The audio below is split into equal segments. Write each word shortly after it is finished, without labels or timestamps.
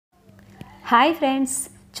Hi friends,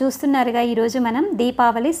 చూస్తున్నారుగా ఈరోజు మనం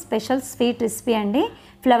దీపావళి స్పెషల్ స్వీట్ రెసిపీ అండి.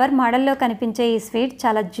 ఫ్లవర్ మోడల్లో కనిపించే ఈ స్వీట్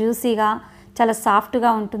చాలా జ్యూసీగా, చాలా సాఫ్ట్గా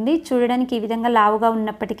ఉంటుంది. చూడడానికి ఈ విధంగా లావుగా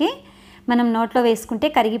ఉన్నప్పటికీ మనం నోట్లో వేసుకుంటే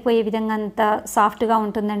కరిగిపోయే విధంగా అంత సాఫ్ట్గా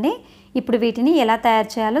ఉంటుందండి. ఇప్పుడు వీటిని ఎలా తయారు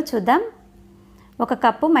చేయాలో చూద్దాం. 1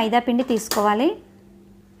 కప్పు మైదా పిండి తీసుకోవాలి.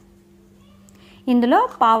 ఇందులో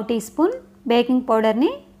 1/2 టీ స్పూన్ బేకింగ్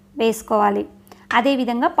పౌడర్ని వేసుకోవాలి.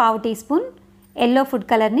 అదేవిధంగా 1/2 టీ స్పూన్ ఎల్లో ఫుడ్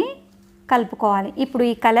కలర్ని కలుపుకోవాలి. ఇప్పుడు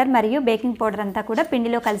ఈ కలర్ మరియు బేకింగ్ పౌడర్ అంతా కూడా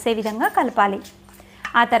పిండిలో కలిసే విధంగా కలపాలి.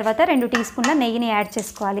 ఆ తర్వాత 2 టీ స్పూన్ల నెయ్యిని యాడ్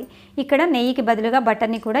చేసుకోవాలి. ఇక్కడ నెయ్యికి బదులుగా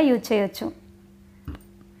బటర్ని కూడా యూజ్ చేయొచ్చు.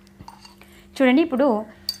 చూడండి, ఇప్పుడు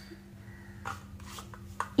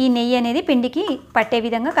ఈ నెయ్యి అనేది పిండికి పట్టే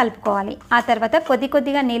విధంగా కలుపుకోవాలి. ఆ తర్వాత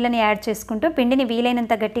కొద్దిగా నీళ్ళని యాడ్ చేసుకుంటూ పిండిని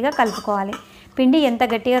వీలైనంత గట్టిగా కలుపుకోవాలి. పిండి ఎంత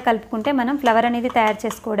గట్టిగా కలుపుకుంటే మనం ఫ్లవర్ అనేది తయారు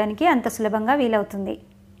చేసుకోవడానికి అంత సులభంగా వీలవుతుంది.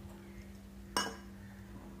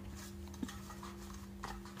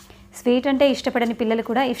 స్వీట్ అంటే ఇష్టపడని పిల్లలు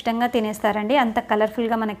కూడా ఇష్టంగా తినేస్తారండి. అంత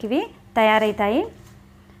కలర్ఫుల్గా మనకి ఇవి తయారవుతాయి.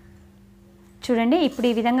 చూడండి, ఇప్పుడు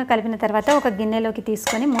ఈ విధంగా కలిపిన తర్వాత ఒక గిన్నెలోకి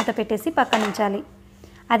తీసుకొని మూత పెట్టేసి పక్కన ఉంచాలి.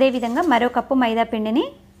 అదేవిధంగా మరో కప్పు మైదా పిండిని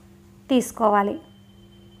తీసుకోవాలి.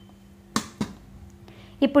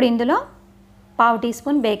 ఇప్పుడు ఇందులో 1/2 tea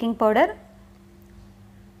spoon baking powder,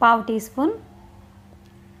 1/2 tea spoon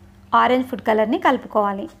orange food కలర్ని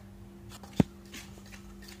కలుపుకోవాలి.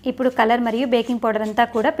 ఇప్పుడు కలర్ మరియు బేకింగ్ పౌడర్ అంతా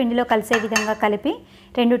కూడా పిండిలో కలిసే విధంగా కలిపి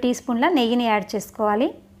 2 టీ స్పూన్ల నెయ్యిని యాడ్ చేసుకోవాలి.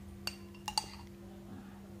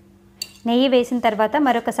 నెయ్యి వేసిన తర్వాత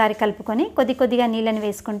మరొకసారి కలుపుకొని కొద్దిగా నీళ్ళని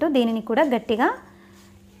వేసుకుంటూ దీనిని కూడా గట్టిగా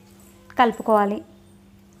కలుపుకోవాలి.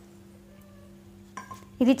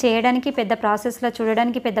 ఇది చేయడానికి పెద్ద ప్రాసెస్లో,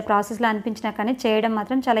 చూడడానికి పెద్ద ప్రాసెస్లో అనిపించినా కానీ చేయడం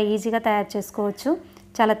మాత్రం చాలా ఈజీగా తయారు చేసుకోవచ్చు.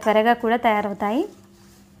 చాలా త్వరగా కూడా తయారవుతాయి.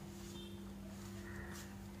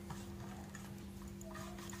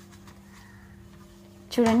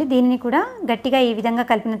 చూడండి, దీనిని కూడా గట్టిగా ఈ విధంగా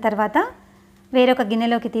కలిపిన తర్వాత వేరొక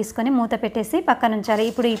గిన్నెలోకి తీసుకొని మూత పెట్టేసి పక్కన ఉంచాలి.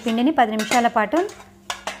 ఇప్పుడు ఈ పిండిని 10 నిమిషాల పాటు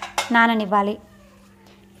నాననివ్వాలి.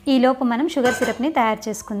 ఈలోపు మనం షుగర్ సిరప్ని తయారు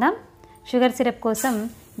చేసుకుందాం. షుగర్ సిరప్ కోసం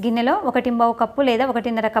గిన్నెలో 1.5 కప్పు లేదా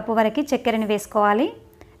 1.5 కప్పు వరకు చక్కెరని వేసుకోవాలి.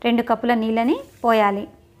 2 కప్పుల నీళ్ళని పోయాలి.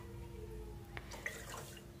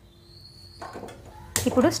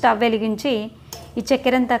 ఇప్పుడు స్టవ్ వెలిగించి ఈ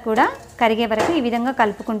చక్కెర అంతా కూడా కరిగే వరకు ఈ విధంగా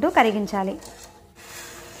కలుపుకుంటూ కరిగించాలి.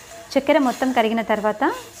 చక్కెర మొత్తం కరిగిన తర్వాత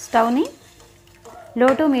స్టవ్ని లో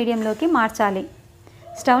టు మీడియంలోకి మార్చాలి.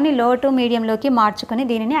 స్టవ్ని లో టు మీడియంలోకి మార్చుకొని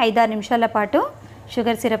దీనిని 5-6 నిమిషాల పాటు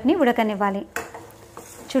షుగర్ సిరప్ని ఉడకనివ్వాలి.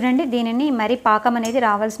 చూడండి, దీనిని మరి పాకం అనేది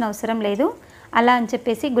రావాల్సిన అవసరం లేదు. అలా అని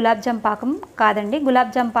చెప్పేసి గులాబ్ జామ్ పాకం కాదండి.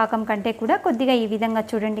 గులాబ్ జామ్ పాకం కంటే కూడా కొద్దిగా ఈ విధంగా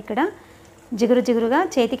చూడండి, ఇక్కడ జిగురుగా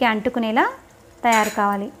చేతికి అంటుకునేలా తయారు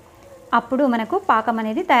కావాలి. అప్పుడు మనకు పాకం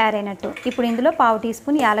అనేది తయారైనట్టు. ఇప్పుడు ఇందులో 1/2 టీ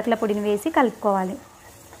స్పూన్ యాలకుల పొడిని వేసి కలుపుకోవాలి.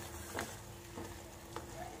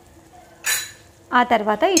 ఆ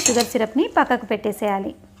తర్వాత ఈ షుగర్ సిరప్ని పక్కకు పెట్టేసేయాలి.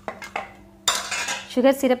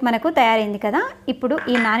 షుగర్ సిరప్ మనకు తయారైంది కదా. ఇప్పుడు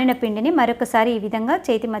ఈ నానిన పిండిని మరొకసారి ఈ విధంగా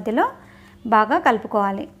చేతి మధ్యలో బాగా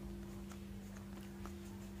కలుపుకోవాలి.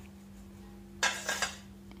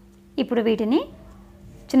 ఇప్పుడు వీటిని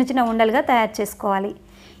చిన్న ఉండలుగా తయారు చేసుకోవాలి.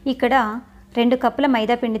 ఇక్కడ 2 కప్పుల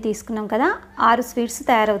మైదా పిండి తీసుకున్నాం కదా, 6 స్వీట్స్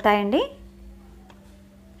తయారవుతాయండి.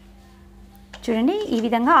 చూడండి, ఈ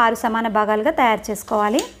విధంగా 6 సమాన భాగాలుగా తయారు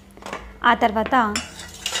చేసుకోవాలి. ఆ తర్వాత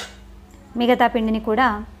మిగతా పిండిని కూడా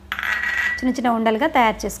చిన్న ఉండలుగా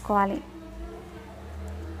తయారు చేసుకోవాలి.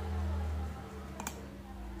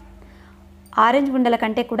 ఆరెంజ్ ఉండల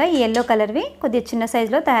కంటే కూడా ఈ ఎల్లో కలర్వి కొద్దిగా చిన్న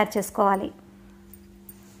సైజులో తయారు చేసుకోవాలి.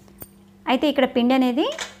 అయితే ఇక్కడ పిండి అనేది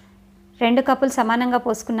 2 కప్పులు సమానంగా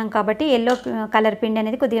పోసుకున్నాం కాబట్టి ఎల్లో కలర్ పిండి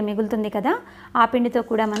అనేది కొద్దిగా మిగులుతుంది కదా. ఆ పిండితో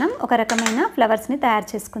కూడా మనం ఒక రకమైన ఫ్లవర్స్ని తయారు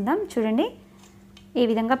చేసుకుందాం. చూడండి, ఈ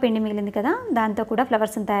విధంగా పిండి మిగిలింది కదా, దాంతో కూడా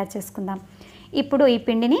ఫ్లవర్స్ని తయారు చేసుకుందాం. ఇప్పుడు ఈ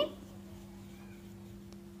పిండిని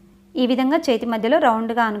ఈ విధంగా చేతి మధ్యలో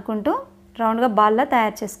రౌండ్గా అనుకుంటూ రౌండ్గా బాల్లా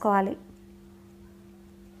తయారు చేసుకోవాలి.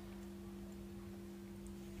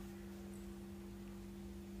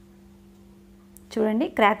 చూడండి,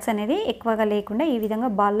 క్రాక్స్ అనేది ఎక్కువగా లేకుండా ఈ విధంగా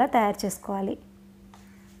బాల్లా తయారు చేసుకోవాలి.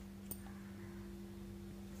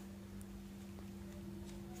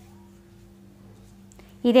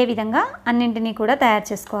 ఇదే విధంగా అన్నింటినీ కూడా తయారు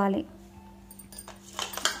చేసుకోవాలి.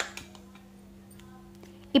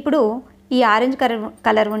 ఇప్పుడు ఈ ఆరెంజ్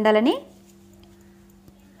కలర్ ఉండలని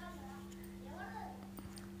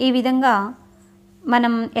ఈ విధంగా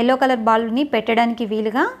మనం ఎల్లో కలర్ బాల్ని పెట్టడానికి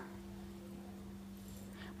వీలుగా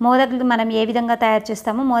మోదకులు మనం ఏ విధంగా తయారు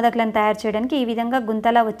చేస్తామో మోదకులను తయారు చేయడానికి ఈ విధంగా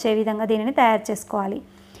గుంతలా వచ్చే విధంగా దీనిని తయారు చేసుకోవాలి.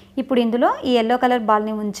 ఇప్పుడు ఇందులో ఈ ఎల్లో కలర్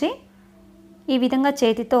బాల్ని ఉంచి ఈ విధంగా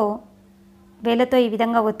చేతితో వేళ్ళతో ఈ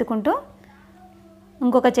విధంగా ఒత్తుకుంటూ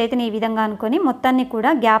ఇంకొక చేతిని ఈ విధంగా అనుకొని మొత్తాన్ని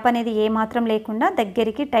కూడా గ్యాప్ అనేది ఏమాత్రం లేకుండా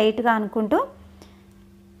దగ్గరికి టైట్గా అనుకుంటూ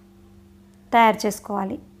తయారు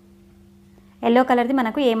చేసుకోవాలి. ఎల్లో కలర్ది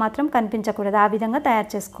మనకు ఏమాత్రం కనిపించకూడదు, ఆ విధంగా తయారు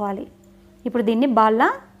చేసుకోవాలి. ఇప్పుడు దీన్ని బాల్లా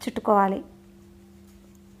చుట్టుకోవాలి.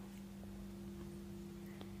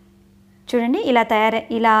 చూడండి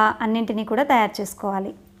ఇలా అన్నింటినీ కూడా తయారు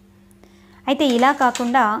చేసుకోవాలి. అయితే ఇలా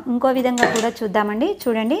కాకుండా ఇంకో విధంగా కూడా చూద్దామండి.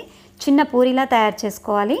 చూడండి, చిన్న పూరిలా తయారు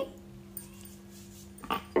చేసుకోవాలి.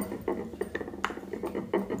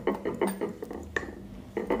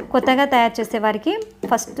 కొత్తగా తయారు చేసే వారికి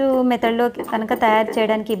ఫస్ట్ మెథడ్లో కనుక తయారు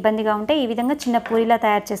చేయడానికి ఇబ్బందిగా ఉంటే ఈ విధంగా చిన్న పూరిలా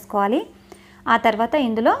తయారు చేసుకోవాలి. ఆ తర్వాత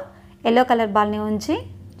ఇందులో ఎల్లో కలర్ బాల్ని ఉంచి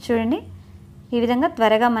చూడండి, ఈ విధంగా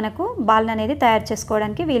త్వరగా మనకు బాల్ అనేది తయారు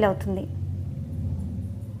చేసుకోవడానికి వీలవుతుంది.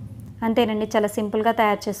 అంతేనండి, చాలా సింపుల్గా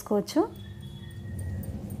తయారు చేసుకోవచ్చు.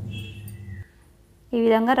 ఈ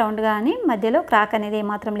విధంగా రౌండ్గా అని మధ్యలో క్రాక్ అనేది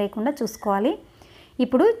ఏమాత్రం లేకుండా చూసుకోవాలి.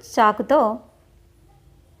 ఇప్పుడు చాకుతో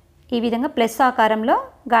ఈ విధంగా ప్లస్ ఆకారంలో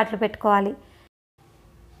ఘాట్లు పెట్టుకోవాలి.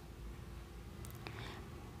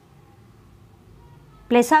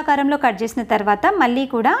 ప్లస్ ఆకారంలో కట్ చేసిన తర్వాత మళ్ళీ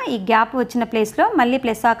కూడా ఈ గ్యాప్ వచ్చిన ప్లేస్లో మళ్ళీ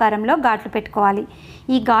ప్లస్ ఆకారంలో ఘాట్లు పెట్టుకోవాలి.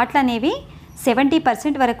 ఈ ఘాట్లు అనేవి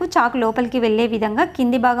 70% వరకు చాకు లోపలికి వెళ్ళే విధంగా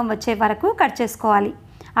కింది భాగం వచ్చే వరకు కట్ చేసుకోవాలి.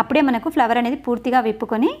 అప్పుడే మనకు ఫ్లవర్ అనేది పూర్తిగా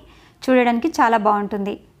విప్పుకొని చూడడానికి చాలా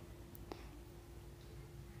బాగుంటుంది.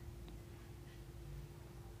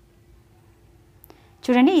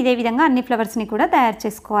 చూడండి, ఇదే విధంగా అన్ని ఫ్లవర్స్ని కూడా తయారు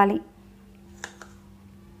చేసుకోవాలి.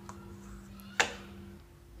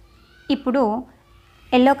 ఇప్పుడు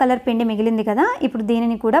ఎల్లో కలర్ పిండి మిగిలింది కదా, ఇప్పుడు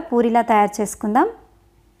దీనిని కూడా పూరిలా తయారు చేసుకుందాం.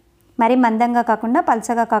 మరి మందంగా కాకుండా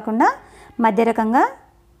పల్చగా కాకుండా మధ్య రకంగా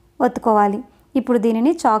ఒత్తుకోవాలి. ఇప్పుడు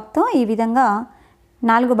దీనిని చాక్తో ఈ విధంగా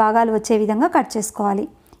 4 భాగాలు వచ్చే విధంగా కట్ చేసుకోవాలి.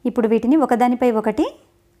 ఇప్పుడు వీటిని ఒకదానిపై ఒకటి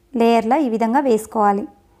లేయర్లా ఈ విధంగా వేసుకోవాలి.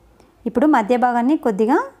 ఇప్పుడు మధ్య భాగాన్ని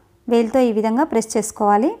కొద్దిగా వేలుతో ఈ విధంగా ప్రెస్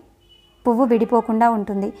చేసుకోవాలి. పువ్వు విడిపోకుండా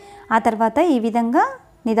ఉంటుంది. ఆ తర్వాత ఈ విధంగా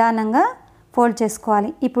నిదానంగా ఫోల్డ్ చేసుకోవాలి.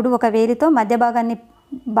 ఇప్పుడు ఒక వేలితో మధ్య భాగాన్ని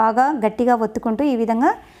బాగా గట్టిగా ఒత్తుకుంటూ ఈ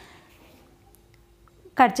విధంగా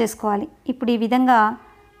కట్ చేసుకోవాలి. ఇప్పుడు ఈ విధంగా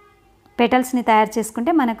పెటల్స్ని తయారు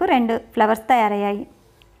చేసుకుంటే మనకు 2 ఫ్లవర్స్ తయారయ్యాయి.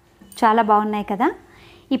 చాలా బాగున్నాయి కదా.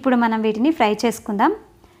 ఇప్పుడు మనం వీటిని ఫ్రై చేసుకుందాం.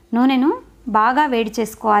 నూనెను బాగా వేడి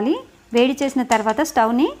చేసుకోవాలి. వేడి చేసిన తర్వాత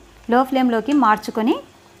స్టవ్ని లో ఫ్లేమ్లోకి మార్చుకొని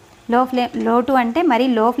లో టు అంటే మరీ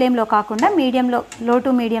లో ఫ్లేమ్లో కాకుండా లో టు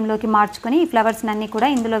మీడియంలోకి మార్చుకొని ఈ ఫ్లవర్స్ అన్నీ కూడా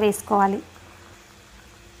ఇందులో వేసుకోవాలి.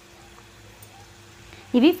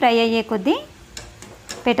 ఇవి ఫ్రై అయ్యే కొద్దీ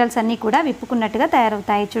పెటల్స్ అన్నీ కూడా విప్పుకున్నట్టుగా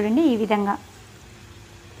తయారవుతాయి. చూడండి, ఈ విధంగా.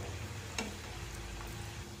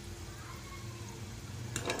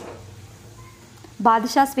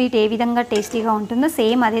 బాదుషా స్వీట్ ఏ విధంగా టేస్టీగా ఉంటుందో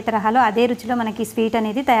సేమ్ అదే తరహాలో అదే రుచిలో మనకి స్వీట్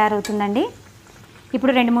అనేది తయారవుతుందండి.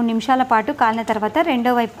 ఇప్పుడు 2-3 నిమిషాల పాటు కాలిన తర్వాత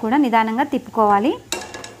రెండో వైపు కూడా నిదానంగా తిప్పుకోవాలి.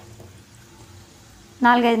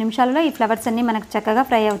 4-5 నిమిషాలలో ఈ ఫ్లవర్స్ అన్నీ మనకు చక్కగా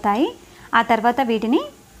ఫ్రై అవుతాయి. ఆ తర్వాత వీటిని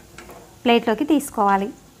ప్లేట్లోకి తీసుకోవాలి.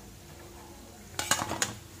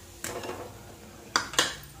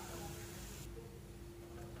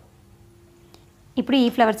 ఇప్పుడు ఈ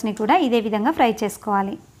ఫ్లవర్స్ని కూడా ఇదే విధంగా ఫ్రై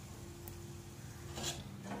చేసుకోవాలి.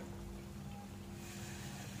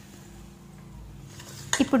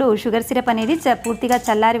 ఇప్పుడు షుగర్ సిరప్ అనేది పూర్తిగా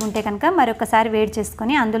చల్లారి ఉంటే కనుక మరొకసారి వేడి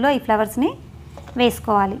చేసుకొని అందులో ఈ ఫ్లవర్స్ని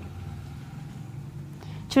వేసుకోవాలి.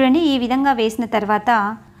 చూడండి, ఈ విధంగా వేసిన తర్వాత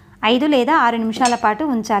 5 లేదా 6 నిమిషాల పాటు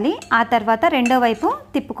ఉంచాలి. ఆ తర్వాత రెండో వైపు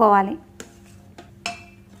తిప్పుకోవాలి.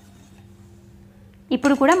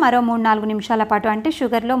 ఇప్పుడు కూడా మరో 3-4 నిమిషాల పాటు అంటే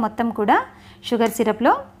షుగర్లో మొత్తం కూడా షుగర్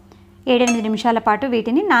సిరప్లో 7-8 నిమిషాల పాటు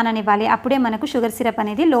వీటిని నాననివ్వాలి. అప్పుడే మనకు షుగర్ సిరప్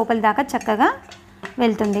అనేది లోపల దాకా చక్కగా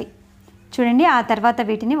వెళ్తుంది. చూడండి, ఆ తర్వాత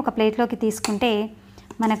వీటిని ఒక ప్లేట్లోకి తీసుకుంటే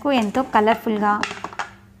మనకు ఎంతో కలర్ఫుల్గా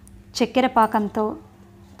చక్కెర పాకంతో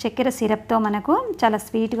చక్కెర సిరప్తో మనకు చాలా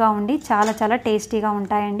స్వీట్గా ఉండి చాలా టేస్టీగా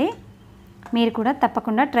ఉంటాయండి. మీరు కూడా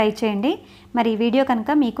తప్పకుండా ట్రై చేయండి. మరి ఈ వీడియో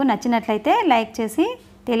కనుక మీకు నచ్చినట్లయితే లైక్ చేసి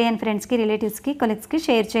తెలియని ఫ్రెండ్స్కి, రిలేటివ్స్కి, కొలీగ్స్కి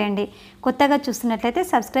షేర్ చేయండి. కొత్తగా చూస్తున్నట్లయితే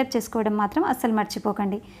సబ్స్క్రైబ్ చేసుకోవడం మాత్రం అస్సలు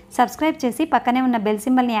మర్చిపోకండి. సబ్స్క్రైబ్ చేసి పక్కనే ఉన్న బెల్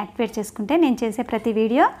సింబల్ని యాక్టివేట్ చేసుకుంటే నేను చేసే ప్రతి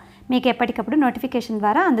వీడియో మీకు ఎప్పటికప్పుడు నోటిఫికేషన్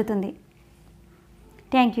ద్వారా అందుతుంది.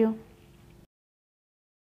 Thank you.